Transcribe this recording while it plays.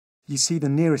you see the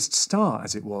nearest star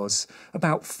as it was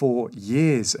about 4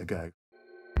 years ago.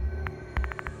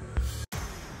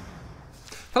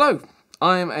 Hello,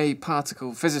 I'm a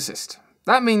particle physicist.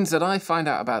 That means that I find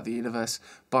out about the universe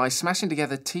by smashing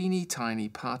together teeny tiny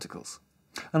particles.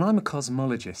 And I'm a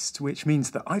cosmologist, which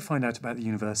means that I find out about the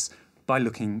universe by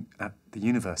looking at the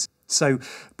universe. So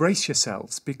brace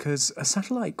yourselves, because a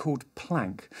satellite called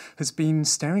Planck has been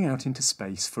staring out into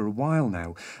space for a while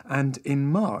now, and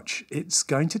in March it's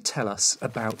going to tell us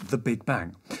about the Big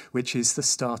Bang, which is the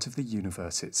start of the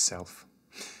universe itself.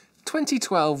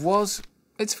 2012 was,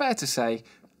 it's fair to say,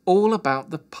 all about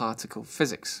the particle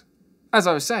physics. As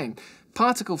I was saying,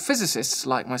 particle physicists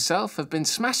like myself have been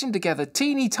smashing together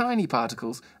teeny tiny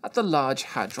particles at the Large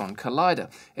Hadron Collider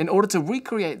in order to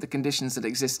recreate the conditions that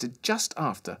existed just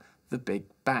after the Big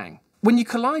Bang. When you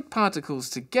collide particles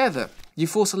together, you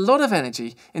force a lot of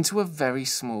energy into a very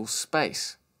small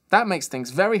space. That makes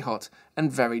things very hot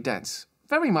and very dense,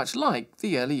 very much like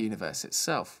the early universe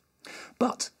itself.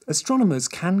 But astronomers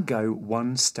can go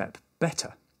one step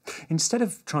better. Instead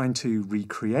of trying to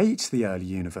recreate the early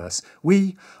universe,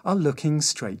 we are looking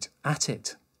straight at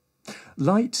it.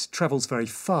 Light travels very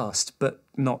fast, but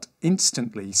not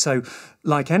instantly, so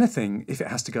like anything, if it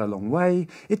has to go a long way,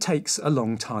 it takes a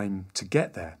long time to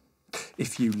get there.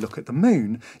 If you look at the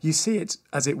moon, you see it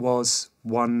as it was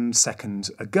 1 second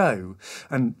ago,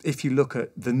 and if you look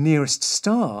at the nearest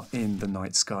star in the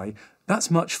night sky,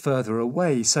 that's much further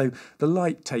away, so the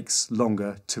light takes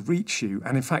longer to reach you,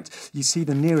 and in fact, you see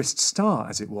the nearest star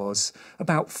as it was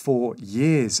about 4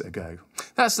 years ago.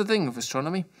 That's the thing with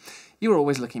astronomy. You're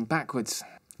always looking backwards.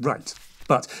 Right,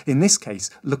 but in this case,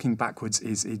 looking backwards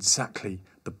is exactly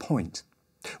the point.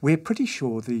 We're pretty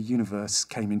sure the universe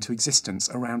came into existence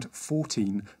around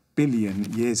 14 billion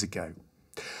years ago.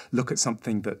 Look at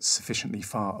something that's sufficiently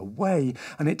far away,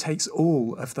 and it takes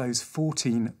all of those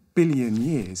 14 billion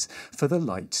years for the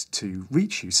light to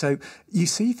reach you. So you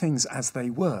see things as they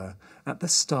were at the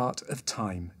start of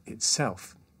time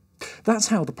itself. That's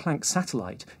how the Planck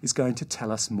satellite is going to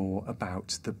tell us more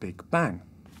about the Big Bang.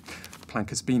 Planck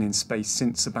has been in space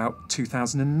since about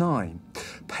 2009,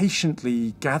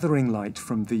 patiently gathering light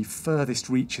from the furthest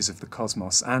reaches of the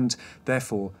cosmos and,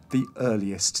 therefore, the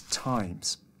earliest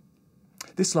times.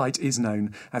 This light is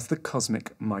known as the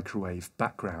cosmic microwave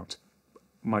background.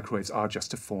 Microwaves are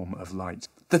just a form of light.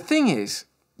 The thing is,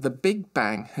 the Big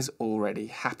Bang has already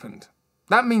happened.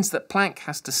 That means that Planck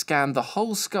has to scan the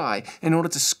whole sky in order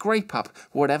to scrape up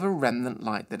whatever remnant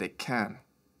light that it can.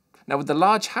 Now, with the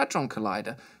Large Hadron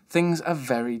Collider, things are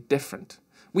very different.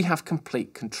 We have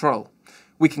complete control.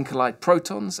 We can collide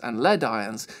protons and lead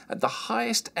ions at the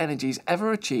highest energies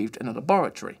ever achieved in a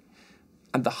laboratory.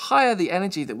 And the higher the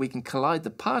energy that we can collide the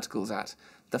particles at,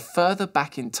 the further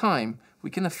back in time we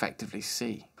can effectively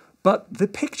see. But the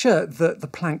picture that the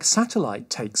Planck satellite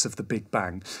takes of the Big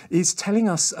Bang is telling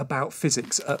us about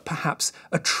physics at perhaps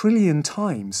 1 trillion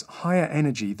times higher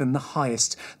energy than the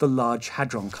highest the Large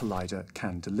Hadron Collider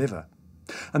can deliver.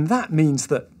 And that means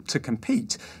that, to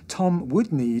compete, Tom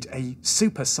would need a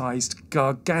supersized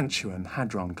gargantuan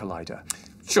hadron collider.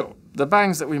 Sure, the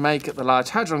bangs that we make at the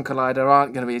Large Hadron Collider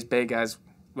aren't going to be as big as,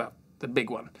 well, the big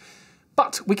one.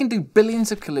 But we can do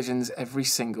billions of collisions every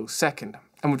single second.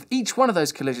 And with each one of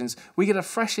those collisions, we get a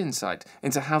fresh insight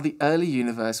into how the early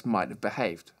universe might have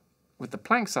behaved. With the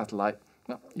Planck satellite,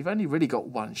 well, you've only really got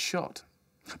one shot.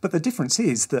 But the difference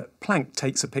is that Planck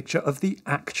takes a picture of the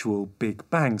actual Big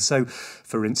Bang. So,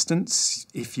 for instance,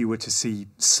 if you were to see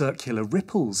circular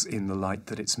ripples in the light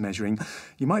that it's measuring,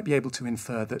 you might be able to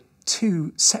infer that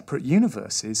 2 separate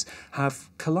universes have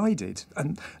collided.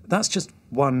 And that's just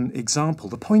one example.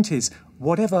 The point is,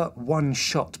 whatever one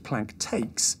shot Planck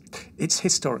takes, it's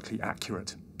historically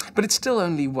accurate. But it's still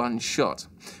only one shot.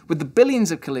 With the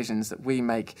billions of collisions that we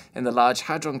make in the Large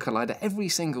Hadron Collider every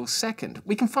single second,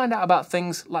 we can find out about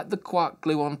things like the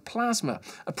quark-gluon plasma,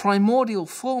 a primordial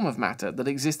form of matter that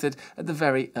existed at the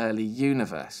very early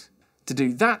universe. To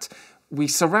do that, we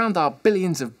surround our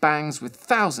billions of bangs with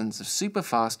thousands of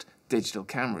super-fast digital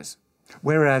cameras.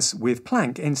 Whereas with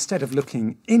Planck, instead of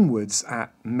looking inwards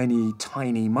at many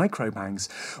tiny microbangs,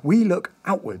 we look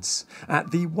outwards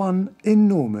at the one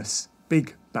enormous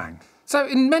Big Bang. So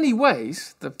in many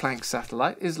ways, the Planck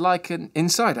satellite is like an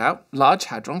inside-out Large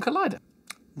Hadron Collider.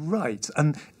 Right,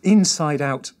 an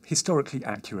inside-out, historically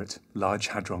accurate Large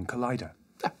Hadron Collider.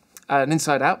 An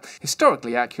inside-out,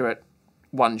 historically accurate,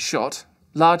 one-shot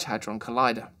Large Hadron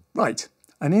Collider. Right,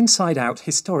 an inside-out,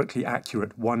 historically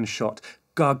accurate, one-shot,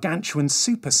 gargantuan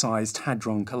supersized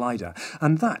Hadron Collider.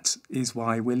 And that is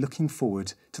why we're looking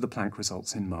forward to the Planck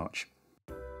results in March.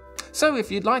 So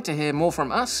if you'd like to hear more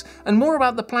from us and more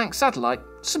about the Planck satellite,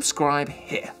 subscribe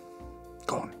here.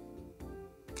 Go on.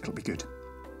 It'll be good.